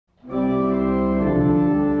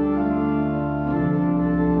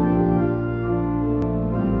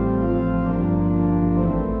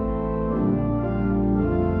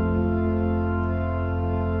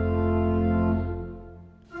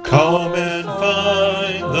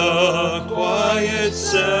find the quiet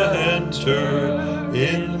center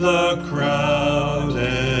in the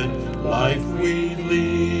crowded life we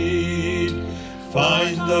lead.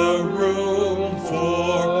 Find the room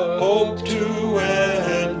for hope to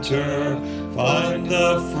enter. Find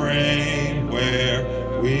the frame where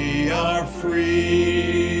we are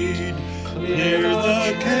freed. Clear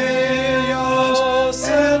the chaos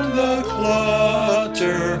and the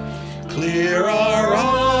clutter. Clear our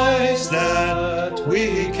eyes that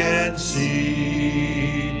we can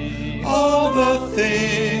see all the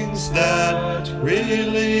things that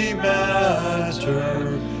really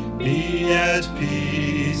matter. Be at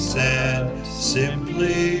peace and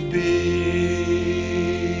simply be.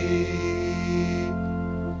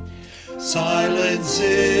 Silence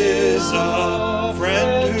is a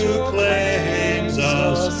friend who claims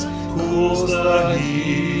us, cools the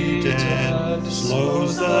heat and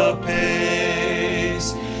slows the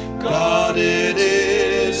pace. God it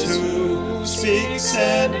is who speaks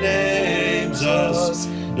and names us,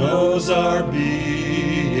 knows our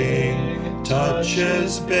being,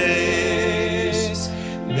 touches base,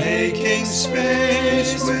 making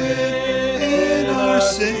space within our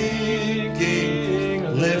sinking,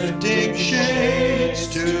 lifting shades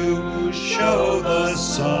to show the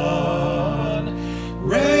sun,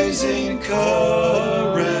 raising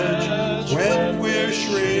courage when we're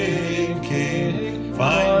shrinking,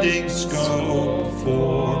 finding scope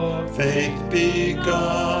for faith begun.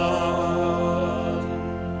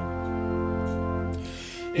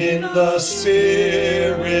 In the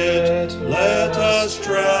Spirit, let us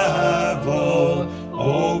travel,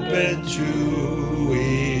 open to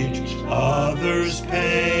each other's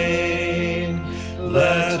pain.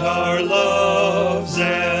 Let our loves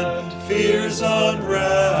and fears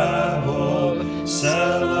unravel,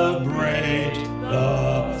 celebrate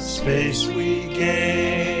the space we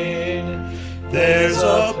gain. There's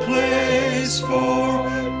a place for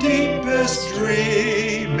deepest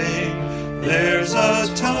dreaming. There's a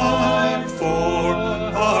time for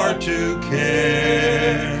heart to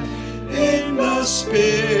care. In the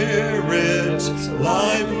Spirit's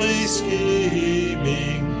lively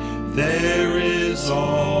scheming, there is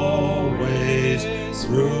always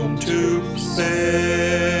room to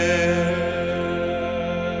spare.